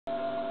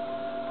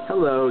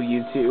Hello,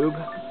 YouTube.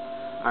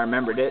 I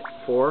remembered it.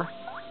 4,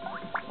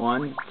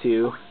 1,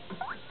 2,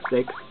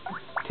 6,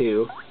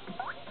 2,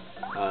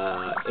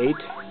 8,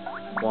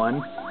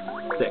 1,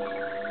 6.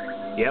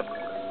 Yep.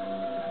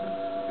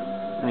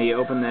 Now you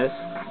open this.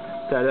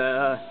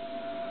 Ta-da!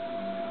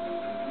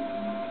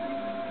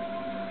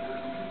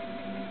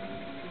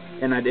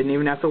 And I didn't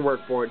even have to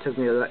work for it. It took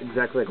me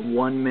exactly like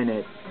 1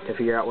 minute to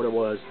figure out what it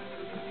was.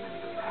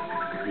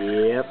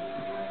 Yep.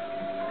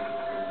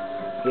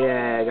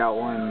 Yeah, I got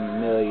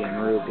 1,000,000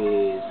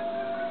 rupees.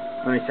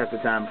 Let me set the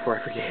time before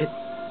I forget.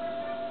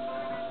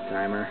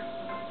 Timer.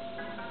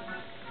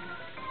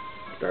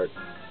 Start.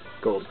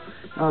 Goals.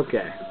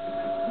 Okay.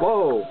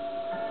 Whoa!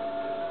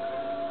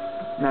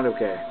 Not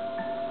okay.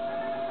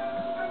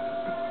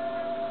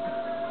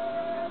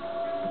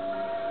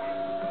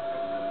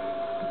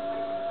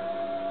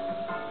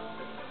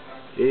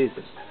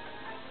 Jesus.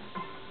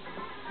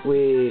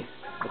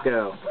 Let's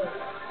go.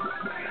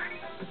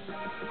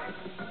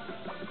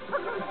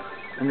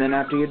 And then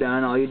after you're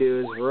done, all you do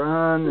is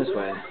run this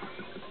way.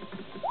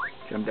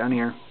 Jump down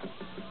here.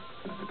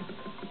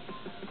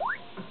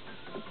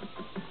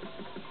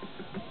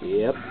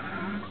 Yep.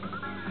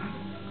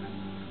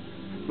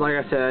 Like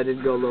I said, I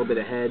did go a little bit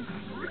ahead.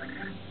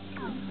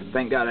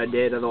 Thank God I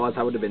did, otherwise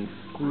I would have been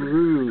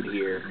screwed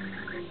here.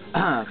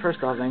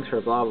 First off, thanks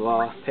for blah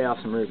blah blah. Pay off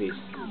some rupees.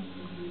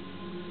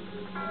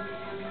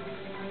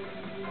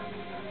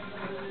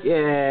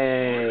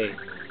 Yay!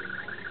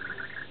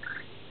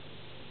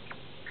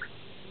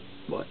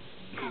 What?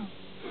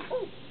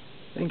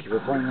 Thank you for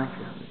playing off.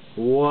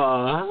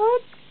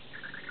 What?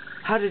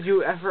 How did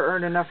you ever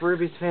earn enough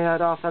rubies to pay that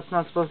off? That's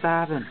not supposed to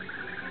happen.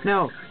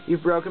 No,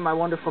 you've broken my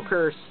wonderful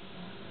curse.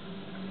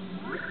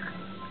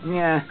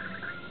 Yeah,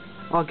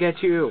 I'll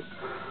get you.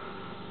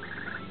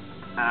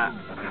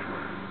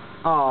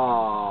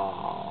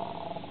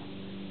 Oh,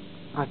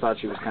 I thought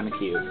she was kind of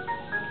cute.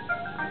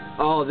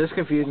 Oh, this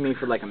confused me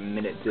for like a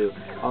minute too.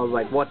 I was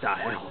like, what the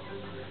hell?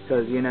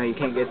 Because, you know, you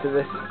can't get to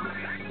this.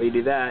 But you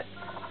do that,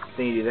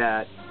 then you do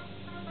that,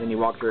 then you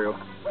walk through,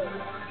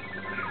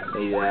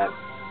 then you do that.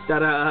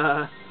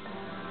 Ta-da!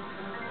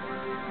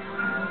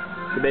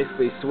 So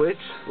basically switch,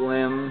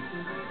 slim,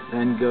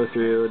 then go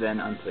through, then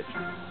unswitch.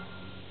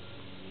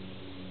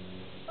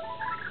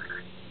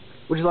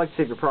 Would you like to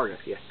save your progress?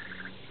 Yes.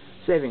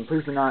 Saving,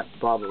 please do not,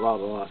 blah blah blah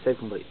blah, save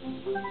complete.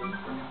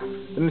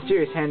 The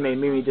mysterious handmaid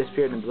Mimi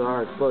disappeared in a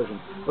bizarre explosion.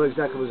 What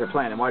exactly was her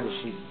plan, and why did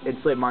she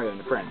enslave Mario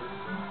and her friend?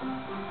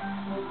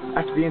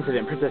 After the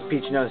incident, Princess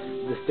Peach noticed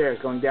the stairs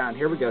going down.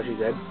 Here we go, she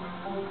said.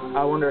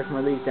 I wonder if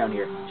Marlee's down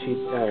here. She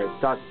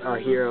thought our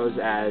heroes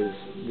as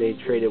they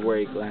traded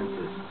worried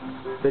glances.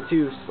 The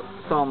two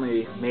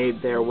solemnly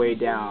made their way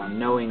down,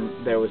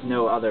 knowing there was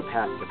no other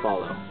path to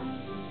follow.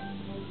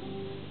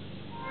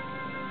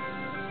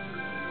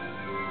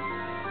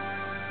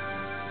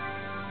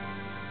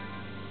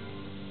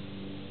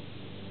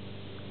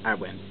 I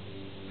win.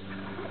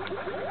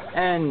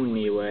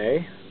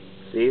 Anyway,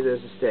 see,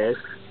 there's the stairs.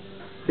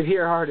 To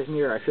hear heart is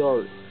near, I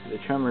feel the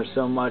tremors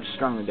so much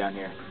stronger down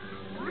here.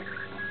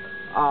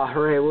 Ah,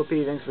 hooray,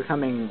 Whoopee, thanks for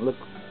coming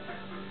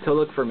to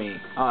look for me.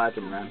 Oh, that's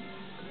him, man.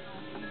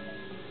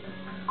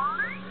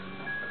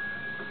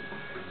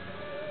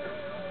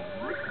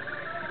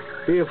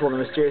 Beautiful, the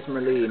mysterious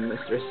Marlee,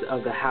 mistress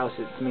of the house,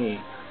 it's me.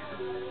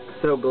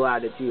 So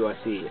glad it's you, I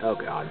see. Oh,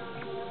 God.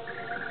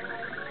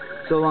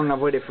 So long I've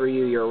waited for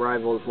you, your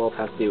arrival is well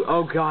past due.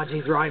 Oh God,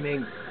 she's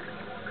rhyming!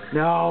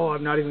 No,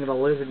 I'm not even gonna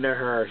listen to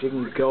her. She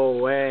can go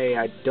away.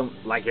 I don't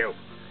like you.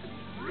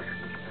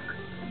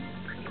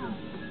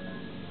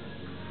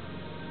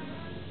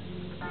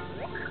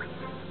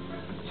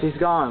 She's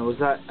gone. Was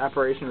that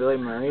apparition really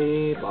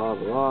Marie? Blah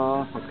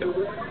blah. Let's go.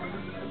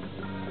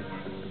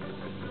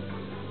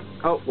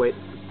 Oh, wait.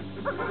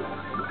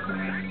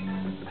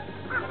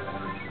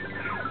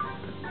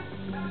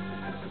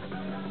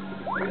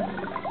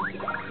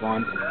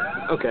 One.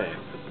 Okay.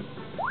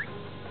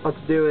 Let's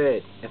do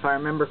it. If I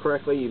remember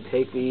correctly, you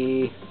take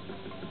the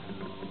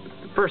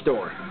first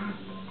door.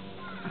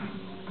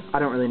 I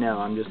don't really know.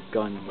 I'm just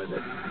going with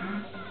it.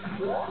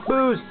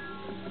 Booze!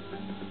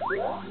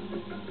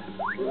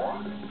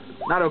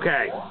 Not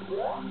okay.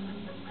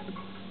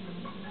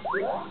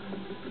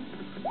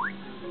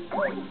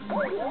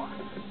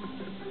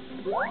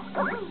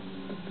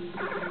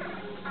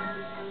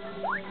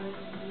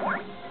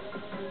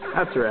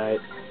 That's right.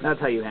 That's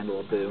how you handle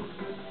a boo.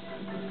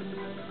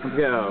 Let's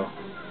go.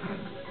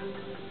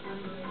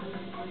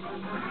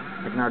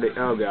 I can already...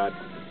 Oh, God.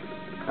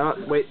 Oh,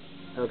 wait.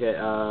 Okay,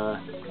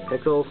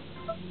 Pixels.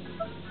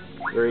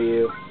 Where are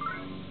you?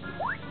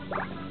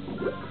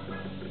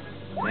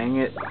 Dang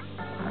it.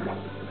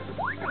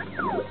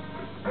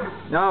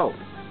 No!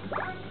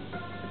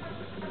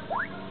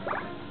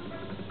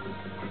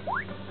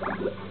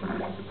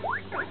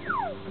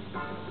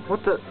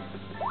 What the...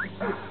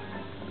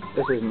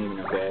 This isn't even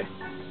okay.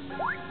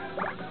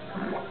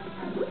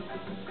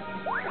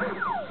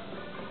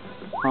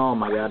 Oh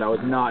my God, I was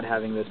not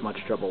having this much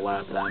trouble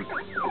last time.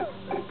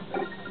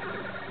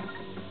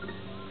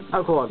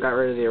 Oh cool, I got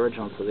rid of the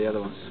original so the other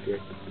one's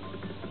disappeared.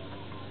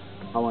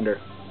 I wonder.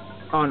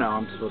 Oh no,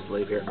 I'm supposed to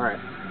leave here. Alright.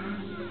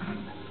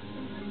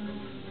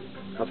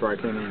 That's where I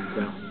came in,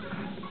 so.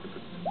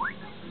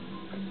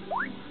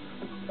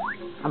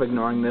 I'm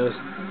ignoring those.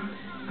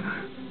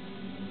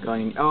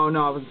 Going. Oh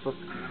no, I wasn't supposed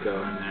to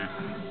go in there.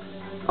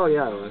 Oh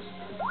yeah, I was.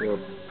 Go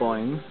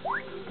boing.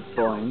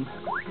 Boing.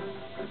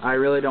 I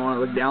really don't want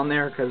to look down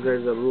there because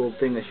there's a little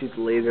thing that shoots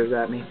lasers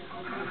at me.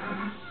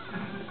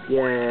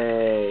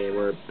 Yay,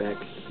 we're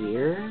back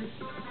here.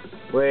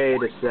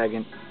 Wait a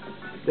second.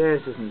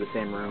 This isn't the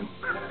same room.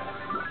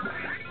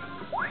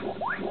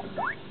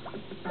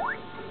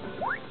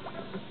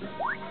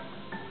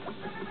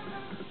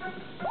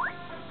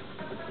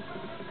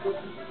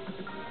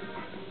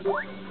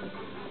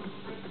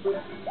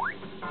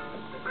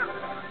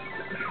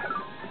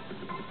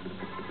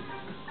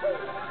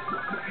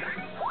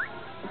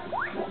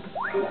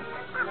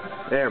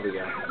 There we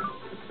go.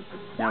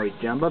 Now we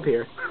jump up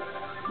here.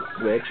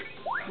 Switch.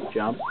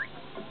 Jump.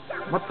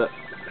 What the?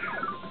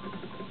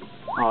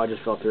 Oh, I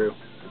just fell through.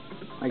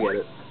 I get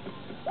it.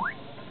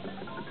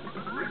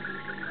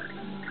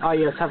 Oh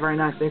yes, how very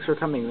nice. Thanks for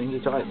coming. Thank you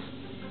twice.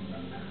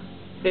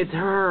 It's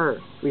her!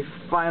 We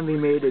finally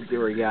made it to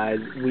her, guys.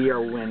 We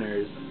are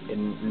winners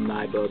in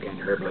my book and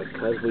her book,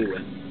 because we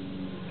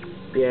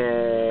win.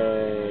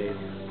 Yay!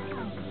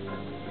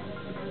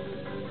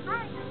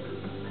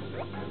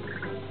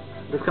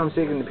 Let's come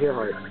seeking the pure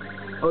heart.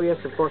 Oh yes,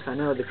 of course, I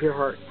know, the pure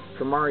heart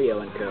for Mario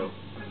and Co.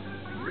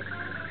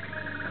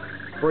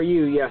 For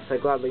you, yes, I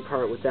gladly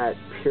part with that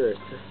pure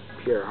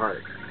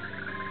heart.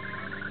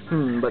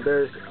 But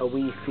there's a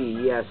wee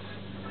fee, yes.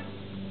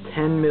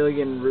 10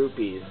 million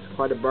rupees.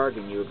 Quite a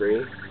bargain, you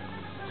agree?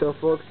 So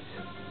folks,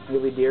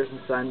 you'll be dears and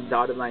sons,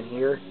 dotted line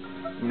here.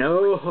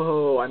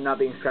 No, I'm not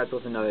being scratched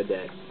with another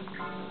day.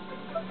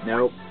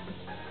 Nope.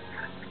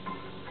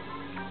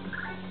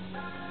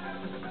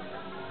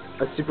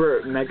 A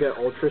super mega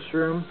ultra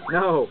shroom?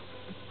 No.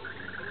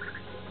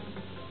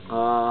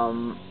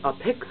 A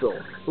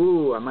pixel.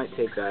 Ooh, I might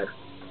take that.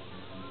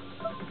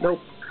 Nope.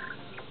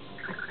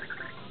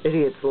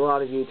 Idiots, a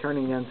lot of you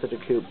turning down such a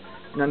coup.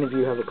 None of you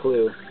have a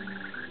clue.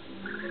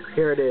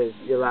 Here it is,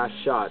 your last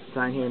shot.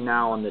 Sign here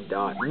now on the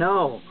dot.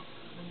 No!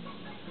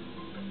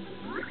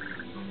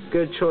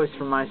 Good choice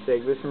for my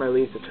sake. This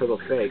Marlee's a total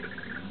fake.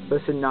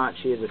 Listen not,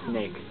 she is a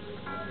snake.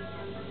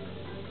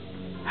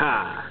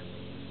 Ha!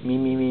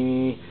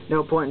 Me.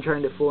 No point in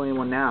trying to fool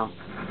anyone now.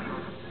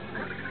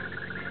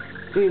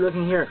 See,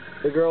 looking here.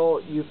 The girl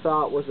you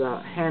thought was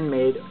a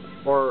handmaid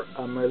or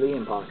a Marlee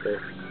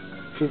imposter.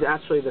 She's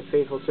actually the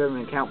faithful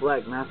servant of Count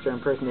Black, master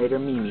impersonator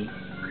Mimi.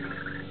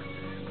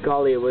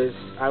 Golly,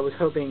 I was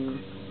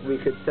hoping we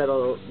could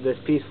settle this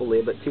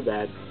peacefully, but too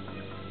bad.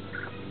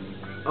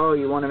 Oh,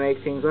 you want to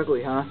make things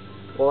ugly, huh?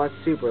 Well, that's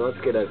super. Let's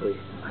get ugly.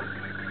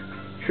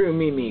 True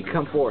Mimi,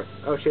 come forth.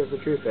 Oh, she has the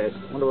true face.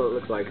 Wonder what it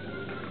looks like.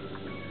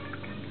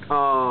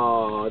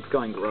 Oh, it's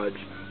going grudge.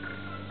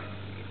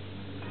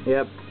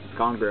 Yep,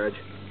 gone grudge.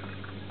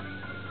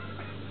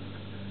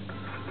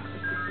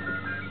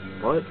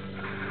 What?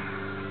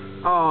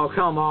 Oh,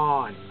 come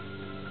on.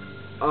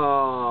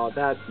 Oh,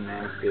 that's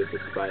nasty. It's a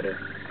spider.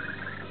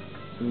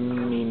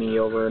 Mimi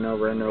over and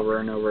over and over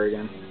and over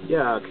again.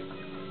 Yuck.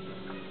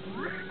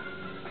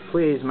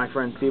 Please, my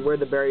friends, beware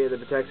the barrier that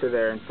protects her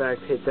there. In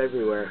fact, it's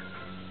everywhere.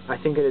 I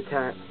think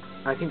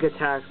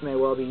attacks may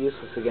well be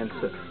useless against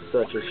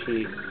such as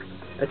she.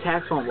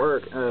 Attacks won't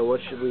work. What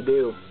should we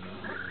do?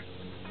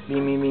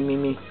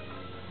 Me.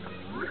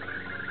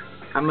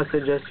 I must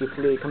suggest you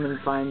flee. Come and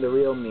find the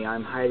real me.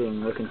 I'm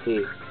hiding. Look and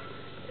see.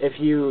 If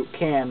you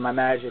can, my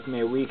magic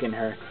may weaken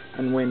her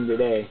and win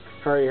today.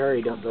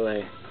 Hurry, don't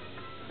delay.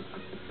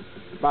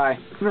 Bye.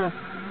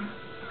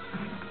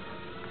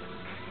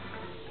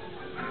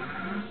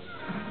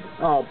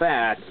 Oh,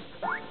 bats.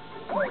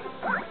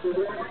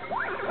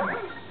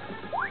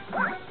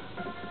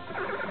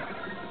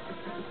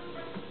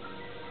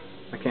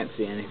 I can't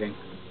see anything.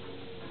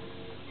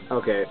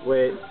 Okay,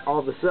 wait. All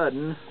of a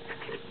sudden,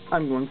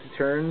 I'm going to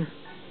turn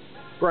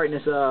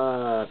brightness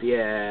up.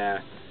 Yeah.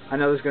 I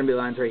know there's going to be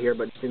lines right here,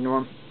 but just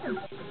ignore them.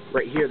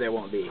 Right here there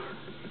won't be.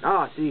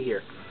 Ah, see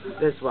here.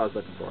 This is what I was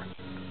looking for.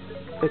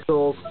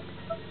 Pixels.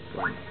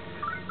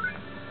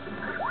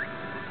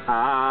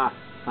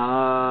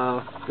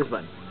 This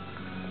button.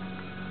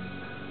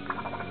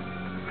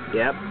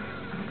 Yep.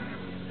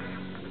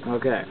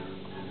 Okay.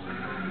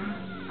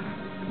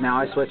 Now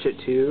I switch it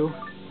to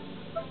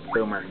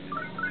Boomer.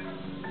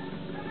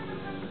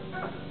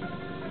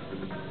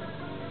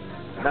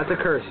 That's a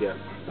Cursia,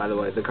 by the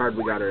way, the card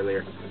we got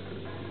earlier.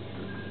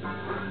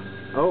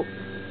 Oh,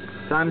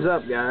 time's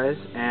up, guys,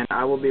 and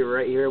I will be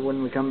right here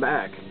when we come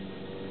back.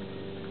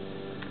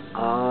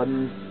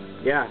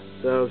 Yeah,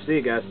 so see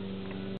you guys.